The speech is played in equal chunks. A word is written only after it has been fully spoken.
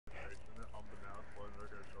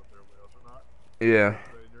Yeah.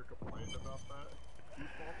 and you're complaining about that, whose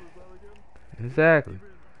fault is that again? Exactly. Even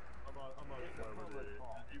I'm not celebrity.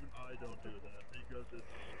 Even I don't do that because it's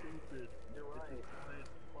stupid. It's insane.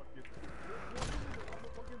 Fucking they're blaming it on the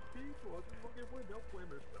fucking people. It's just fucking when they'll blame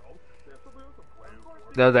themselves. They have somebody else to blame for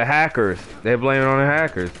it. The hackers. They blame it on the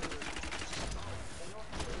hackers.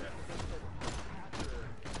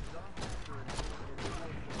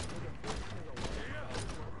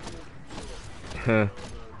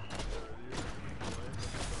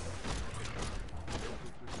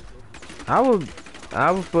 I would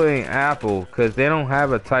I was putting Apple because they don't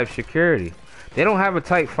have a type security. They don't have a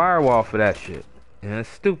tight firewall for that shit. And it's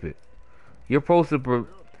stupid. You're supposed to.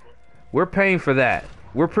 We're paying for that.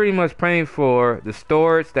 We're pretty much paying for the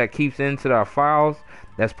storage that keeps into our files.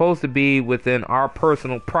 That's supposed to be within our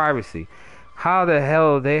personal privacy. How the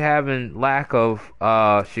hell are they having lack of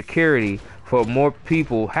security for more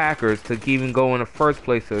people, hackers, to even go in the first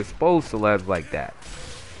place to expose celebs like that?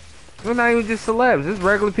 We're not even just celebs. It's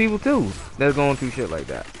regular people too that's going through shit like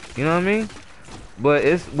that. You know what I mean? But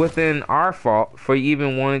it's within our fault for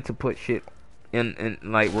even wanting to put shit in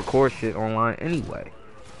like record shit online anyway.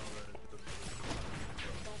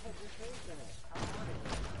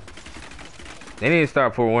 They need to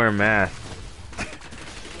start for wearing masks.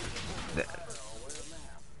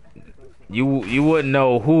 You wouldn't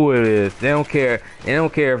know who it is. They don't care. They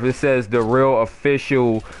don't care if it says the real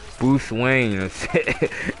official Bruce Wayne or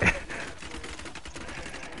shit.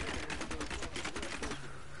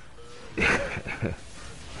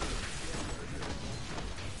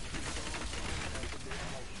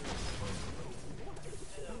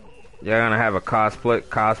 Y'all gonna have a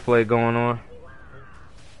cosplay going on?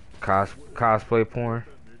 Cosplay porn?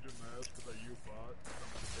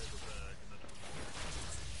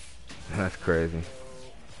 That's crazy.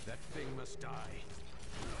 That thing must die.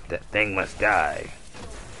 That thing must die.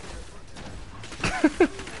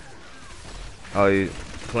 Oh, you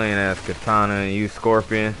playing as Katana and you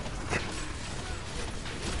Scorpion?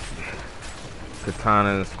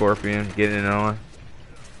 Katana and Scorpion getting it on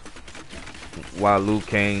while Liu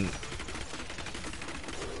Kang.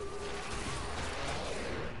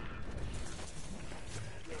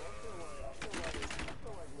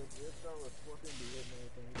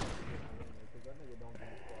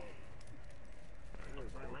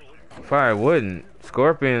 If I wouldn't,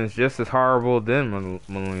 Scorpion's just as horrible than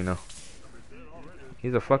Molina.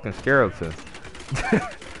 He's a fucking skeleton.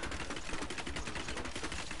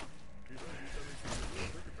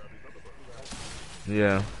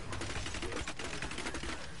 Yeah.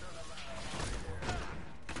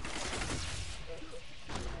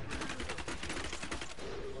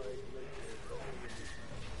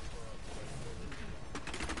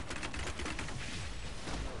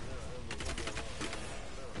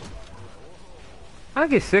 I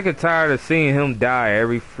get sick and tired of seeing him die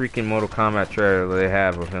every freaking Mortal Kombat trailer they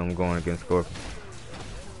have of him going against Scorpion.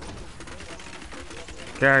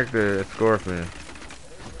 Character Scorpion.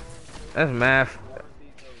 That's math.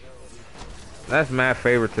 That's math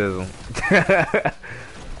favoritism.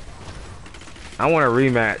 I want a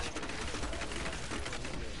rematch.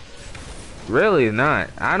 Really not.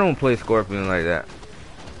 I don't play Scorpion like that.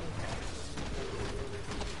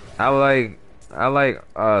 I like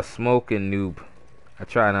Smoke and Noob. I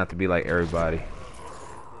try not to be like everybody.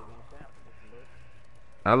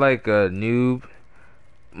 I like Noob.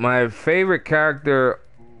 My favorite character,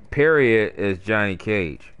 period, is Johnny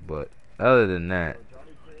Cage. But other than that,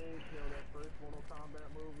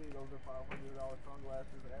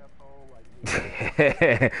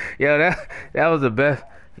 yo, that was the best.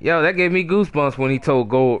 Yo, that gave me goosebumps when he told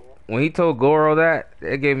Goro that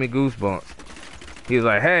gave me goosebumps. He was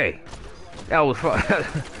like, "Hey, that was fun."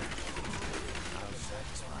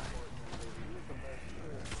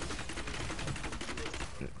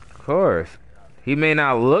 Of course. He may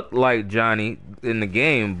not look like Johnny in the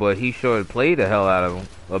game, but he sure played the hell out of him.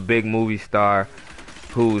 A big movie star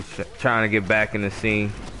who's trying to get back in the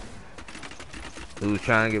scene. Who's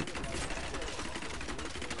trying to get...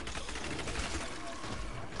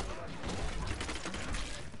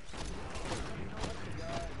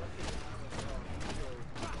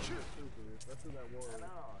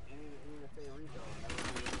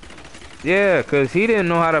 Yeah, because he didn't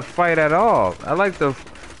know how to fight at all. I like the...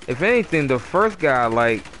 If anything, the first guy,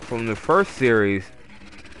 like, from the first series,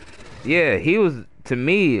 yeah, he was, to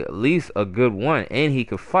me, at least a good one, and he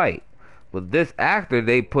could fight. But this actor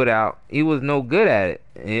they put out, he was no good at it.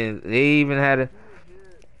 And they even had a...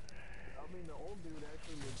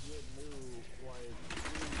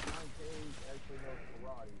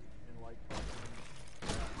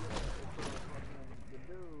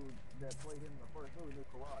 that played him in the first movie knew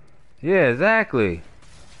karate. Yeah, exactly.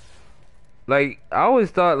 Like I always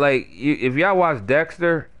thought, like if y'all watch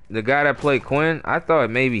Dexter, the guy that played Quinn, I thought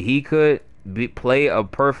maybe he could play a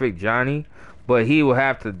perfect Johnny, but he would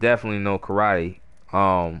have to definitely know karate,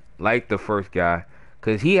 like the first guy,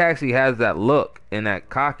 cause he actually has that look and that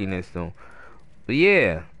cockiness to him. But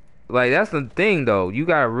yeah, like that's the thing though. You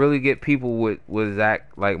gotta really get people with that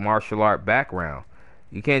like martial art background.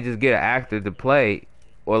 You can't just get an actor to play,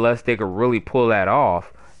 or unless they could really pull that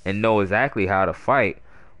off and know exactly how to fight.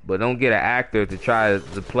 But don't get an actor to try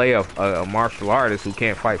to play a martial artist who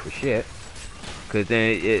can't fight for shit. Cause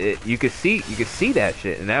then you could see that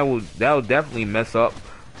shit, and that would definitely mess up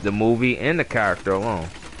the movie and the character alone.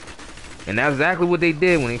 And that's exactly what they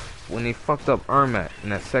did when they fucked up Ermac in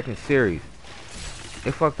that second series. They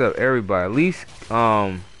fucked up everybody. At least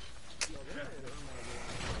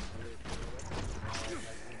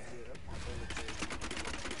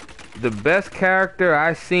the best character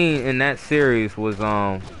I seen in that series was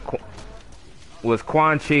Quan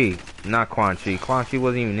Chi. Not Quan Chi. Quan Chi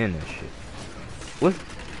wasn't even in that shit.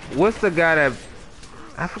 What's the guy that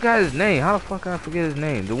I forgot his name? How the fuck I forget his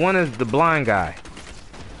name? The one is the blind guy.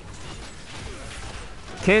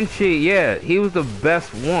 Kenchi, yeah, he was the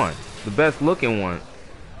best one, the best looking one.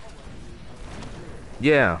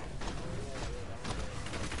 Yeah.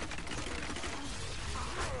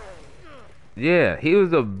 Yeah, he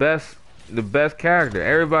was the best character.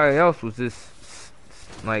 Everybody else was just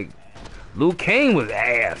like Liu Kang was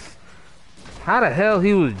ass. How the hell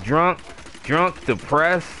he was drunk,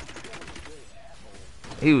 depressed?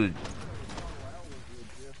 He was,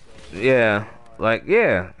 yeah, like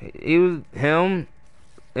yeah, he was him,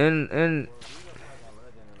 and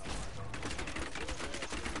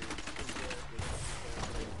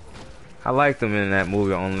I liked him in that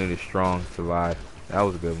movie. Only the Strong Survive. That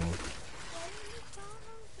was a good movie.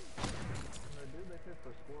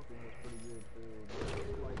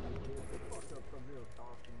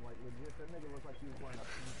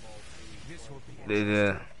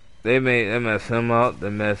 They messed him up. They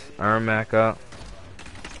messed Ermac up.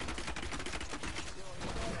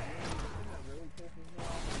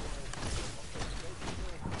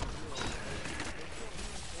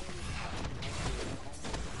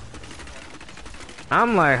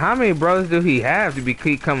 I'm like, how many brothers do he have to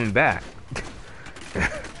keep coming back?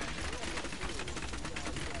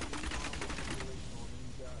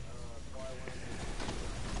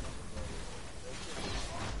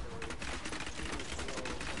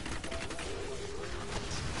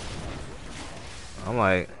 I'm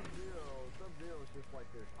like, Sub-Zero is just like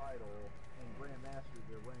their title, and Grandmaster's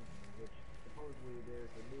their ranking, which supposedly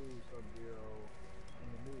there's a new Sub-Zero and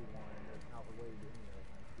the new one that's not related to any of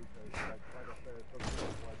them, because like I said,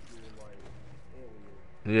 Sub-Zero's like your like alien.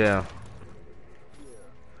 yeah. Yeah.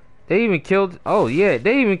 They even killed. Oh yeah,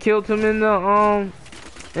 they even killed him in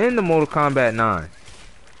the Mortal Kombat 9.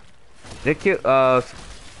 They killed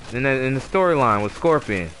in the storyline with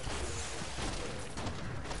Scorpion.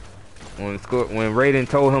 When Raiden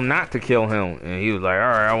told him not to kill him, and he was like, "All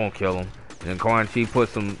right, I won't kill him." And then Quan Chi put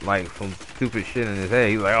some stupid shit in his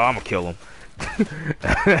head. He's like, "Oh, I'm gonna kill him."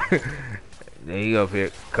 Then he up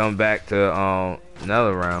here, come back to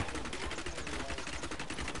another round.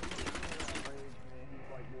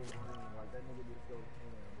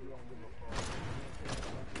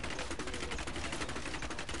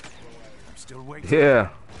 I'm still waiting. Yeah.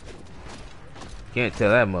 Can't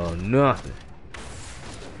tell that mother nothing.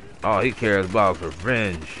 All he cares about is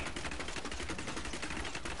revenge.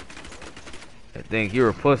 I think you're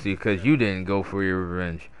a pussy because you didn't go for your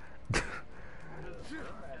revenge.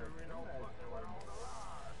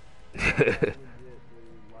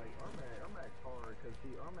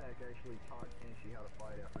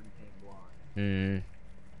 Mm.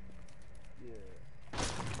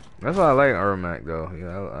 That's why I like Ermac though.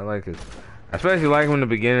 Yeah, I like his. I especially like him in the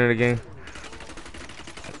beginning of the game.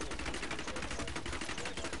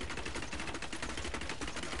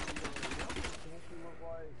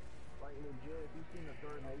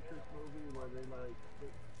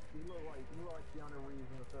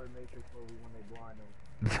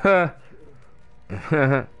 I'm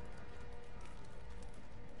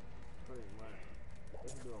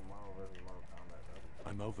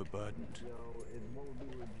overburdened.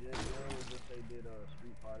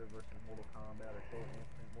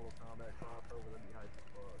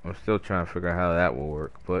 I'm still trying to figure out how that will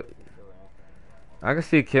work, but I can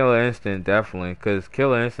see Killer Instinct definitely, cause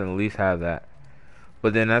Killer Instinct at least have that.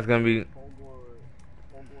 But then that's gonna be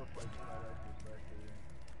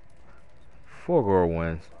Fulgor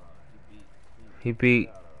wins. He beat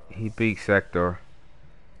Sector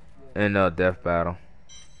in Death Battle.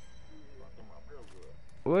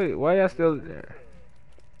 Wait, why y'all still there?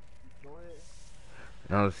 Go ahead.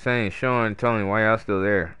 I was saying, Sean, Tony, why y'all still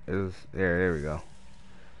there? It was there. There we go.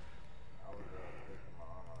 I was fixing my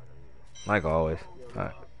armor like I needed. Like always. Yo,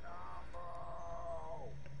 Alright.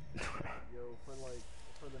 yo, for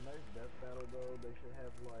the next death battle though, they should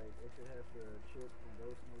have the chick from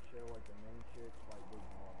Ghost in the Shell, like the main chick, like Big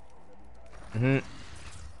Mom. Like, that'd be high. Mhm.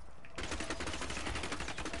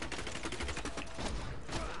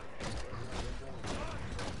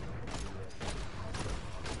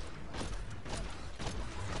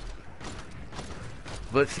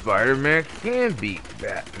 But Spider-Man can beat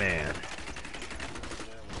Batman.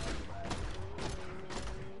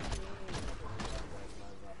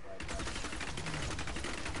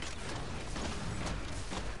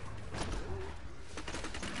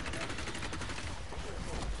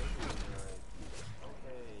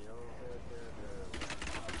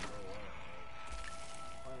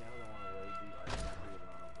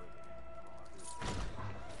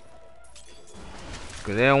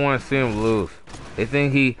 Cause they don't want to see him lose. They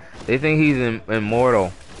think he's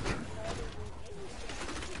immortal.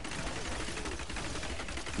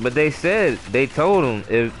 But they told him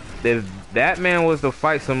if that man was to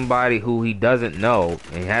fight somebody who he doesn't know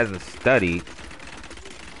and hasn't studied,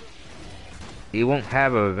 he won't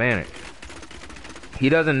have an advantage. He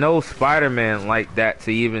doesn't know Spider-Man like that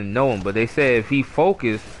to even know him. But they said if he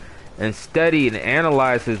focused and studied and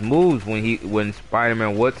analyzed his moves when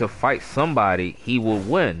Spider-Man went to fight somebody, he would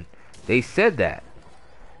win. They said that.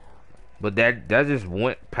 But that just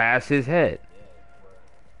went past his head.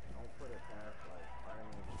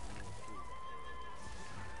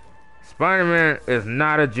 Spider-Man is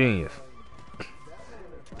not a genius.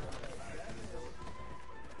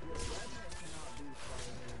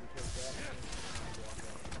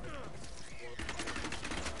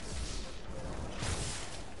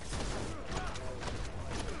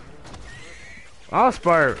 All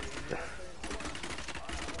Spider.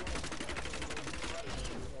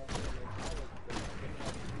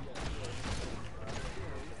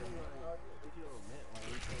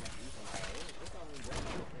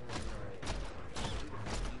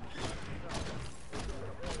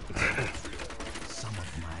 Some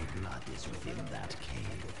of my blood is within that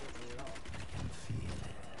cave. I can feel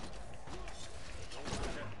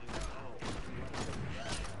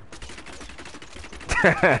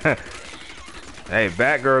it. Hey,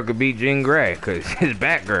 Batgirl could beat Jean Grey, cause she's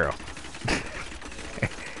Batgirl.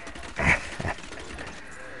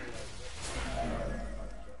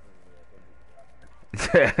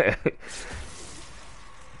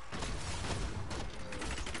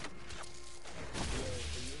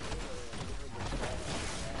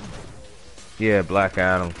 Yeah, Black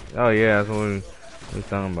Adam. Oh yeah, that's what we're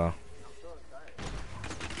talking about.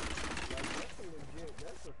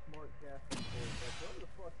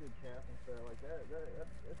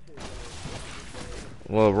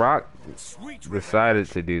 Well, Rock decided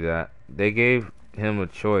to do that. They gave him a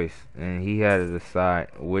choice, and he had to decide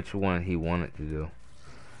which one he wanted to do.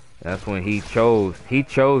 That's when he chose. He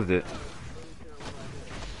chose it.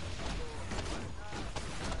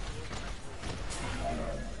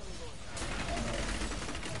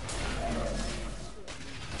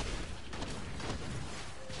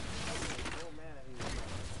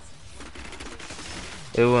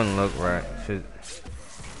 It wouldn't look right. Should.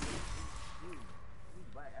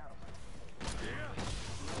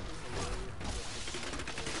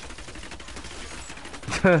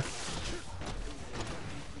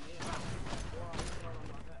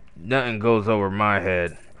 Nothing goes over my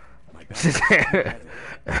head.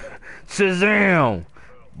 Shazam!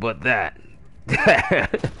 But that.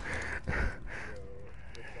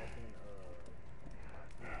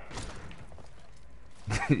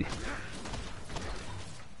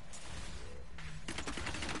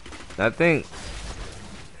 I think.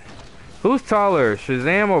 Who's taller,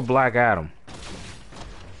 Shazam or Black Adam?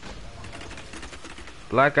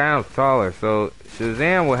 Black Adam's taller, so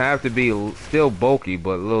Shazam would have to be still bulky,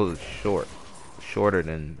 but a little shorter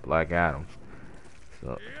than Black Adam.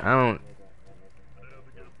 So I don't.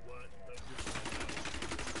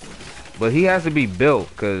 But he has to be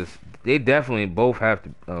built, cause they definitely both have to.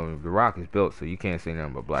 The Rock is built, so you can't say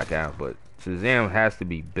nothing but Black Adam. But Shazam has to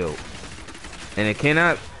be built, and it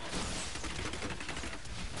cannot.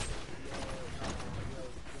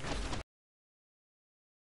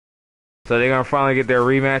 So they're gonna finally get their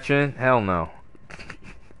rematch in? Hell no.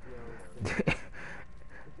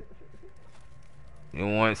 You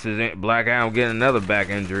want Black Adam getting another back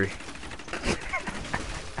injury?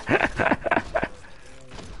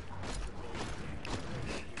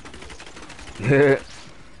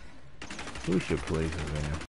 Who should play Shazam?